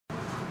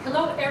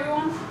Hello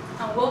everyone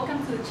and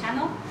welcome to the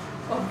channel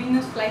of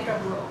Venus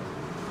Flytrap World.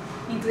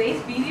 In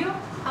today's video,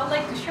 I would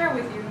like to share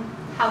with you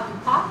how to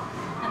pot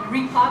and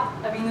repot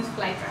a Venus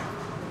flytrap.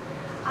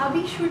 I'll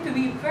be sure to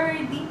be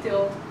very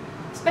detailed,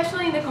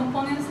 especially in the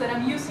components that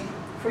I'm using,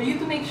 for you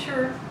to make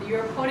sure that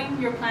you're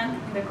potting your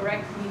plant in the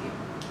correct medium.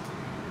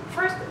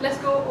 First, let's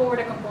go over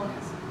the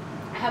components.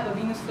 I have a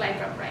Venus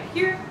flytrap right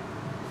here.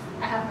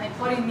 I have my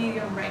potting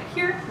medium right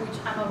here, which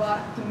I'm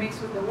about to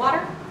mix with the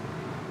water.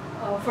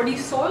 For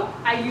this soil,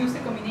 I use a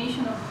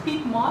combination of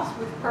peat moss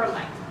with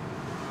perlite.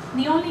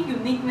 The only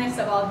uniqueness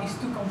about these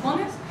two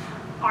components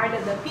are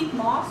that the peat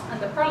moss and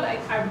the perlite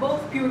are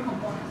both pure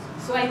components.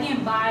 So I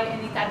didn't buy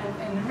any type of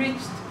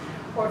enriched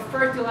or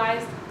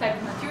fertilized type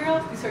of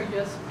materials. These are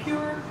just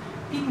pure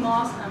peat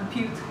moss and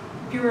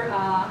pure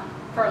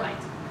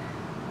perlite.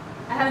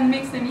 I haven't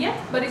mixed them yet,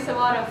 but it's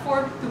about a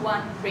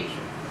 4:1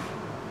 ratio.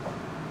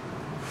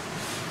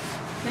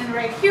 Then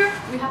right here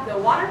we have the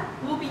water.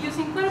 We'll be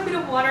using quite a bit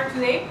of water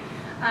today,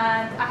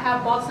 and I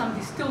have bought some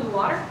distilled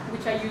water,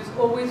 which I use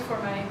always for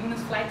my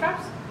Venus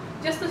flytraps.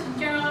 Just as a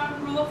general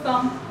rule of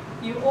thumb,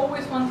 you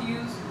always want to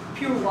use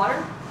pure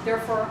water.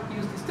 Therefore,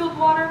 use distilled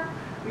water,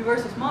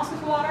 reverse osmosis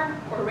water,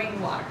 or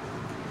rainwater.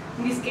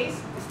 In this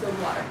case,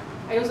 distilled water.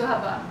 I also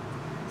have a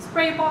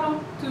spray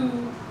bottle to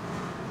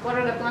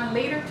water the plant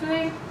later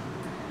today,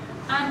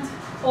 and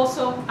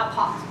also a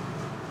pot.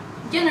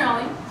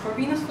 Generally, for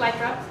Venus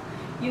flytraps,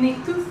 you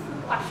need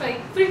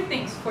three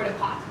things for the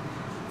pot.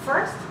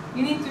 First,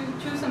 you need to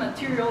choose a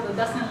material that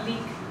doesn't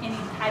leak any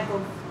type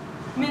of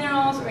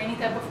minerals or any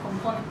type of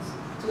components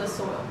to the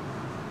soil.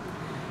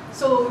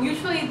 So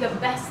usually the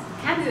best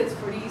candidates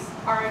for these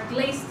are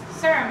glazed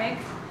ceramic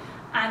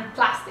and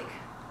plastic.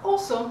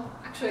 Also,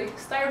 actually,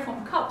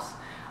 styrofoam cups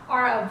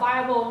are a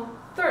viable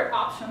third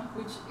option,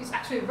 which is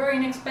actually very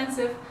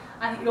inexpensive,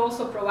 and it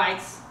also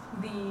provides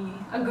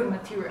a good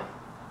material.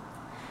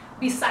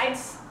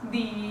 Besides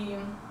the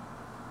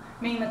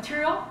main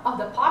material of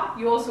the pot,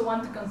 you also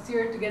want to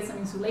consider to get some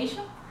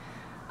insulation.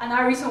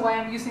 Another reason why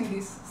I'm using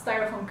this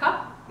styrofoam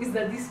cup is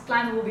that this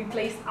plant will be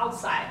placed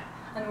outside,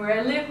 and where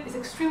I live is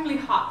extremely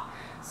hot,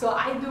 so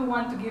I do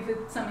want to give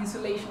it some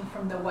insulation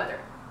from the weather.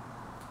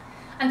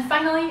 And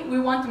finally, we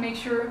want to make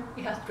sure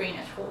it has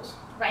drainage holes.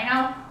 Right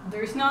now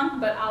there is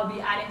none, but I'll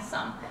be adding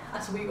some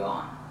as we go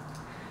on.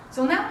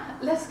 So now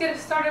let's get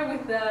started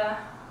with the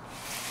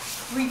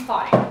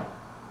repotting.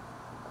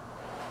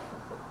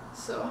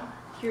 So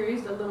here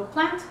is the little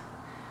plant.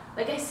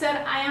 Like I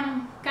said, I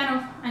am kind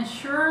of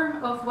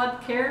unsure of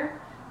what care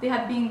they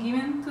have been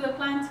given to the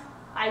plant.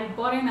 I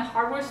bought it in a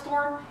hardware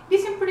store.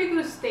 It's in pretty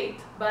good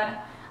state, but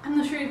I'm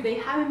not sure if they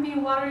haven't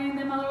been watering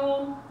them at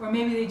all, or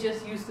maybe they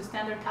just use the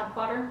standard tap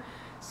water.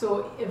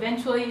 So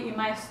eventually it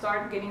might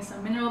start getting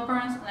some mineral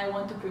burns, and I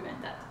want to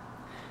prevent that.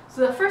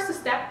 So the first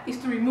step is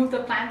to remove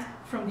the plant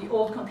from the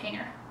old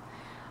container.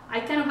 I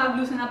kind of have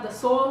loosened up the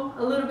soil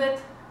a little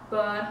bit,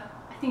 but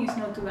I think it's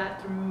not too bad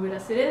to remove it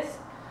as it is.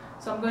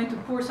 So I'm going to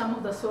pour some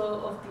of the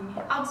soil of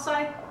the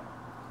outside.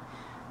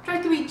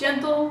 Try to be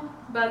gentle,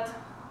 but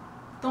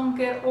don't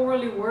get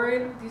overly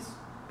worried. These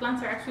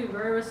plants are actually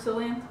very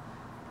resilient.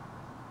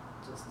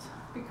 Just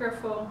be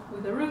careful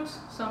with the roots.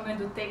 So I'm going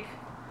to take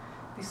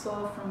the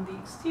soil from the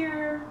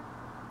exterior.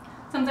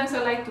 Sometimes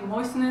I like to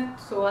moisten it,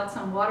 so add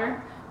some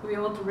water to be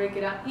able to rake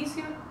it out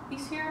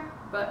easier.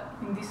 But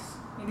in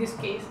this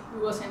case,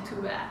 it wasn't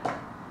too bad.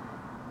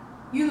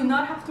 You do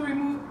not have to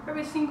remove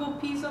every single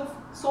piece of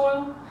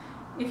soil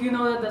if you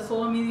know that the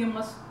soil medium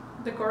was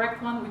the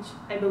correct one, which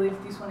I believe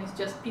this one is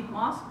just peat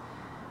moss.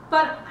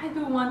 But I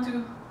do want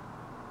to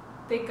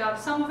take out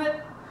some of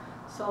it,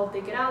 so I'll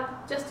take it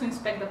out just to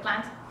inspect the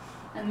plant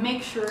and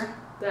make sure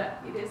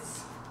that it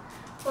is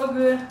all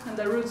good and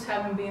the roots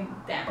haven't been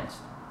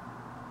damaged.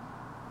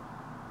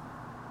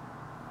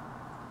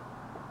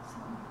 So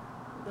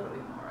a little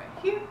bit more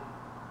right here.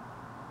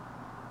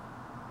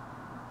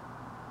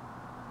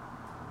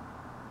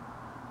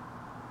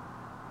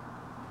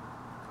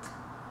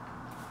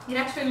 It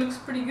actually looks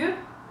pretty good.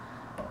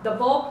 The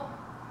bulb,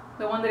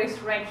 the one that is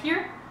right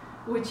here,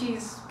 which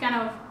is kind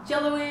of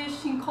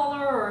yellowish in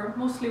color or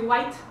mostly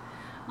white.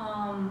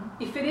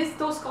 If it is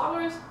those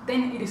colors,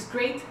 then it is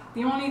great.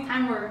 The only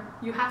time where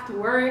you have to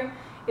worry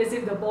is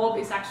if the bulb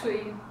is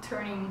actually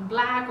turning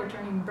black or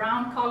turning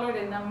brown colored,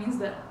 and that means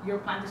that your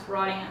plant is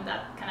rotting, and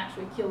that can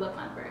actually kill the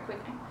plant very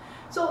quickly.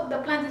 So the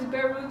plant is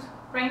bare root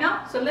right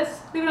now, so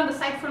let's leave it on the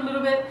side for a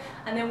little bit,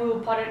 and then we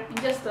will pot it in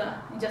just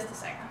a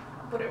second.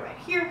 I'll put it right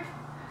here.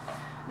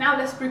 Now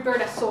let's prepare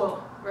the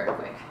soil very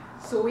quick.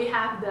 So we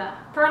have the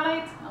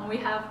perlite and we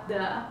have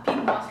the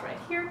peat moss right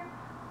here.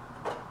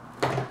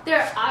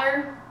 There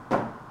are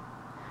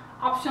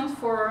options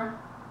for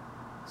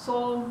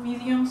soil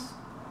mediums,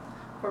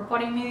 for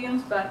potting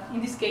mediums, but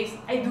in this case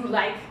I do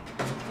like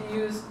to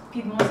use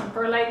peat moss and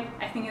perlite.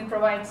 I think the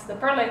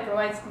perlite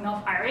provides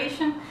enough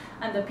aeration,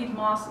 and the peat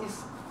moss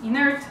is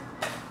inert,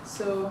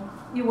 so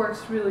it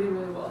works really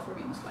well for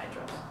Venus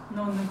flytraps.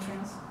 No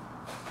nutrients.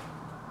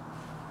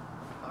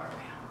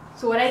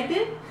 So what I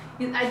did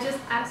is I just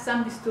add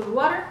some distilled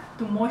water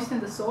to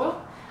moisten the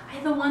soil. I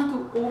don't want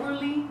to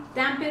overly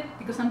damp it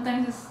because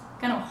sometimes it's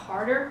kind of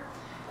harder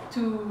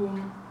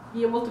to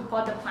be able to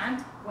pot the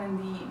plant when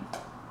the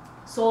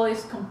soil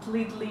is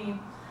completely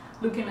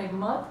looking like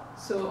mud.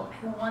 So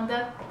I don't want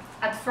that.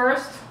 At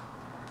first,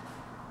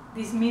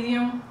 this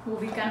medium will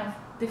be kind of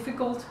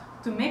difficult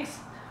to mix,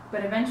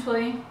 but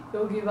eventually it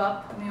will give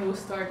up and it will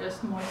start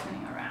just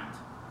moistening around.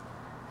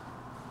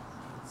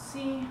 Let's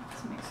see,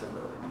 let's mix a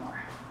little bit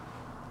more.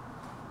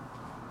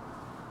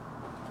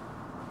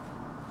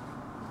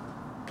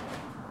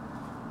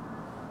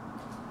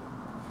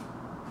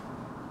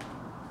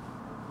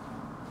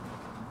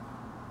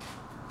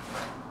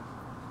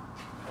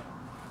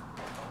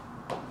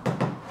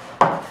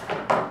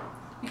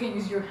 You can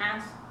use your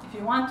hands if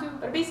you want to,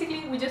 but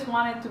basically we just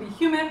want it to be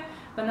humid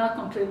but not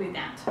completely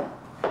damp.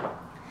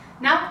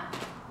 Now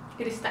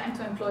it is time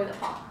to employ the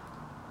pot.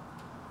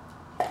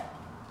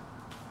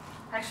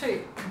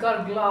 Actually, I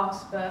got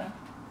gloves, but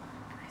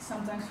I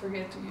sometimes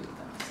forget to use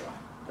them, so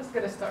let's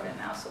get started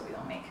now so we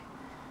don't make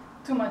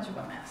too much of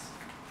a mess.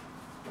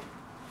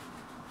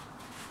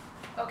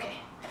 Okay,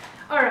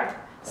 alright,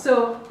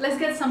 so let's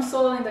get some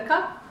soil in the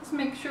cup. Let's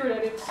make sure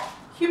that it's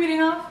humid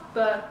enough,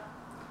 but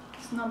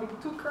it's not be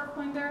too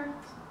curdling there.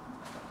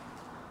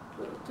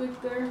 Little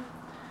tweak there.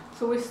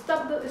 So we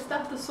stuff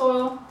the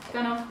soil,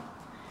 kind of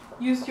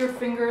use your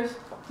fingers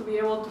to be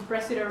able to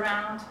press it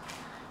around.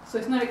 So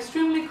it's not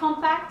extremely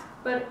compact,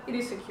 but it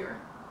is secure.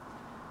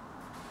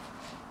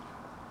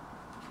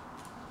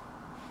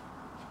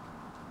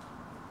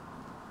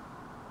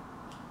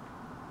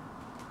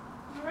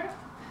 Alright.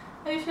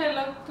 I usually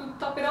like to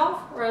top it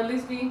off, or at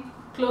least be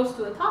close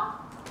to the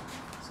top.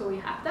 So we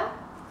have that.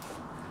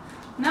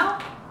 Now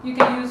you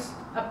can use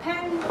a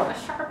pen, a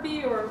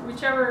Sharpie, or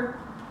whichever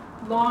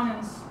long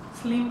and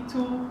slim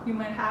tool you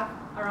might have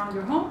around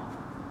your home,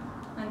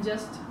 and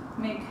just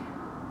make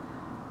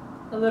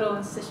a little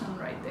incision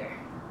right there.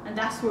 And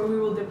that's where we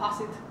will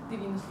deposit the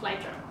Venus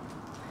flytrap.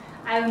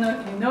 I don't know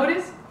if you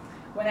noticed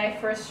when I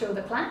first showed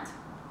the plant,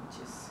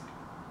 which is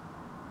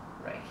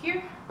right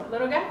here, the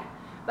little guy,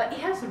 but it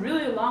has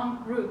really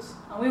long roots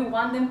and we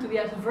want them to be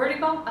as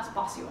vertical as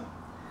possible.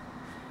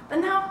 But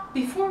now,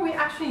 before we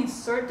actually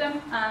insert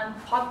them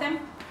and pot them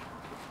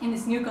in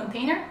this new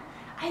container,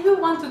 I do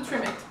want to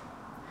trim it.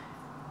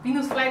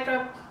 Venus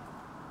flytrap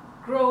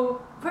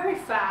grow very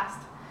fast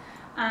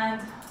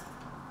and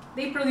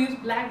they produce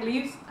black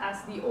leaves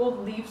as the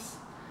old leaves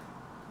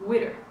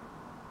wither.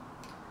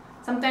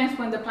 Sometimes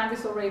when the plant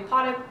is already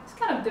potted, it's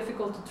kind of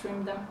difficult to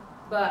trim them,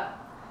 but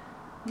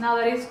now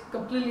that it's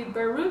completely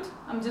bare root,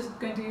 I'm just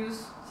going to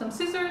use some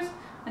scissors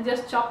and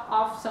just chop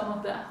off some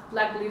of the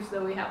black leaves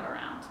that we have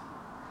around.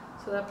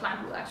 So that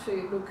plant will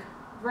actually look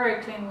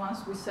very clean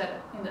once we set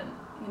it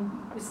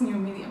in this new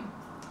medium.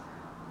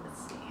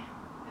 Let's see,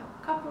 I have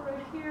a couple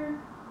right here.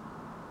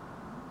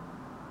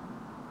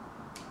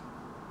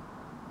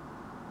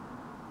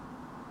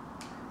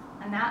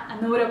 And now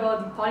a note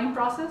about the potting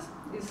process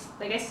is,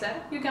 like I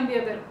said, you can be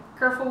a bit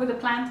careful with the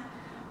plant.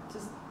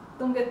 Just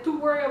don't get too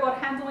worried about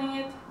handling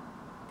it.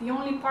 The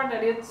only part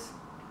that it's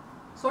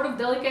sort of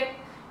delicate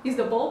is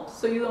the bulb,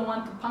 so you don't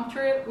want to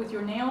puncture it with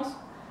your nails.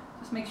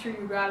 Just make sure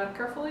you grab it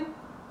carefully.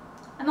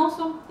 And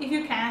also, if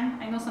you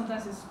can, I know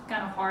sometimes it's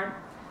kind of hard,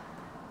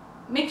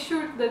 make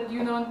sure that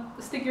you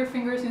don't stick your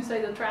fingers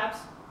inside the traps.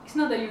 It's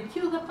not that you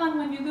kill the plant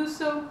when you do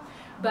so,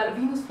 but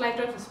Venus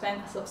flytraps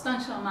spend a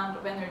substantial amount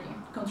of energy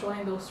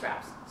controlling those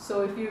traps.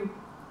 So if you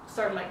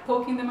start like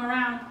poking them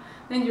around,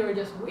 then you're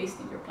just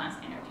wasting your plant's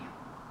energy.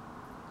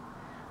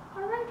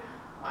 Alright,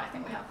 well, I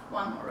think we have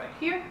one more right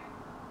here.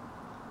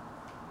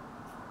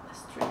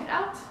 Let's trim it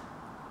out.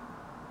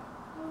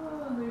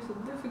 Oh, there's a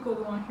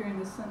difficult one here in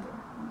the center.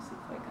 Let me see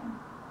if I can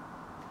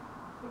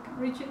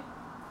reach it.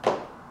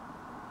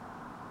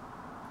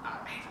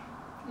 Alright,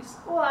 it's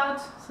all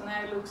out, so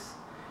now it looks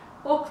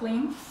all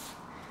clean.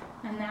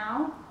 And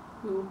now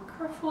we will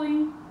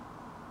carefully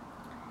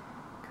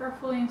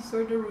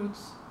insert the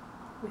roots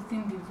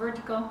within the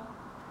vertical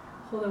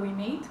hole that we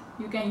made.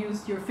 You can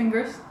use your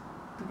fingers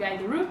to guide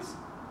the roots.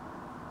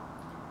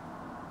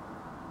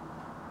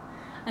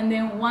 And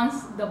then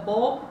once the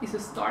bulb is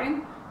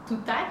starting to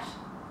touch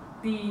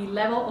the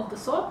level of the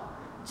soil,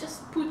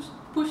 just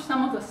push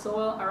some of the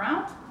soil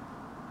around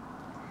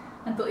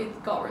until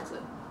it covers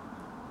it.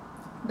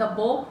 The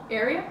bulb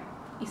area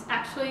is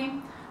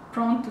actually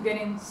prone to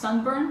getting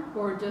sunburn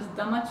or just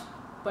damaged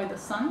by the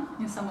sun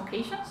in some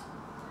occasions,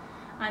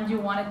 and you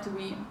want it to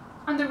be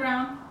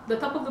underground. The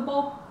top of the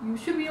bulb, you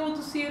should be able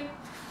to see it,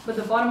 but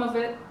the bottom of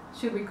it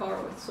should be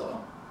covered with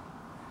soil.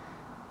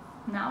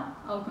 Now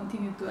I'll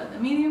continue to add the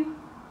medium.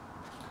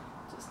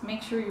 Just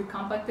make sure you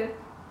compact it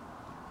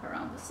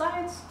around the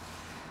sides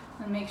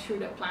and make sure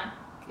the plant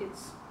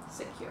is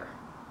secure.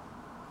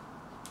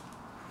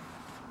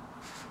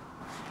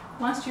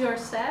 Once you are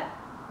set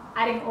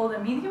adding all the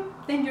medium,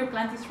 then your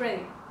plant is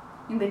ready.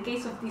 In the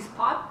case of this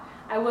pot,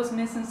 I was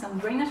missing some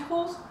drainage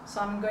holes, so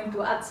I'm going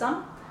to add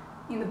some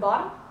in the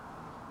bottom.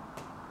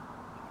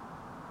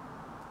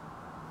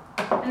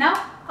 And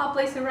now I'll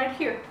place it right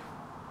here.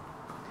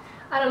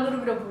 Add a little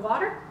bit of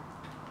water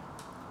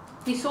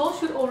The soil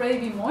should already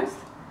be moist,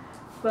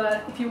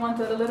 but if you want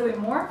to add a little bit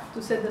more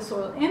to set the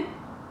soil in,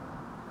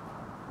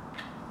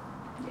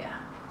 yeah,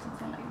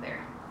 something like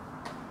there.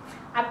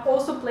 I've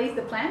also placed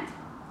the plant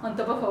on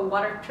top of a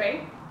water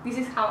tray. This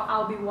is how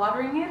I'll be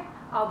watering it.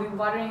 I'll be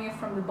watering it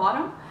from the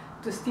bottom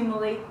to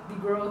stimulate the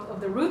growth of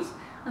the roots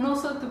and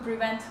also to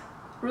prevent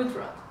root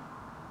rot.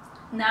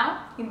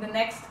 Now, in the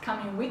next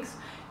coming weeks,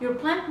 your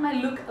plant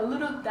might look a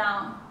little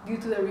down due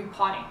to the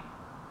repotting.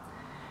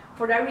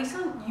 For that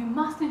reason, you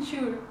must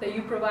ensure that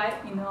you provide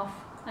enough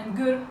and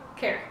good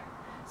care.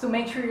 So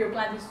make sure your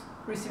plant is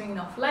receiving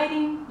enough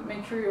lighting, you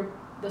make sure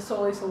the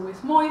soil is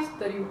always moist,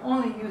 that you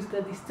only use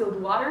the distilled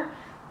water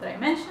that I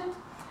mentioned.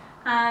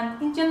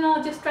 And in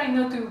general, just try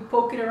not to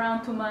poke it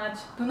around too much,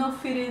 do not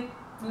feed it,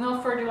 do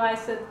not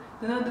fertilize it,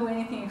 do not do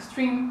anything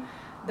extreme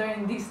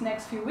during these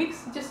next few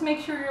weeks. Just make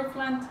sure your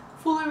plant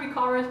fully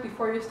recovers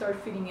before you start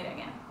feeding it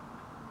again.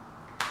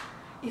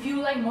 If you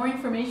would like more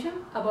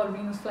information about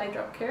Venus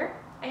Flytrap care,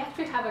 I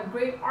actually have a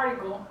great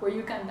article where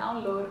you can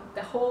download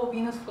the whole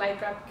Venus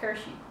Flytrap care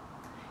sheet.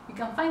 You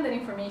can find that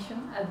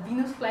information at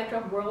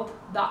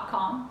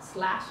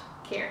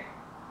venusflytrapworld.com/care.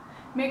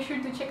 Make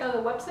sure to check out the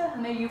website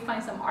and maybe you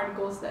find some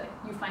articles that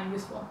you find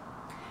useful.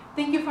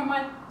 Thank you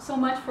so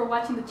much for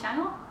watching the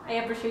channel. I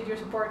appreciate your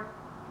support.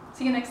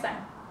 See you next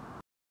time.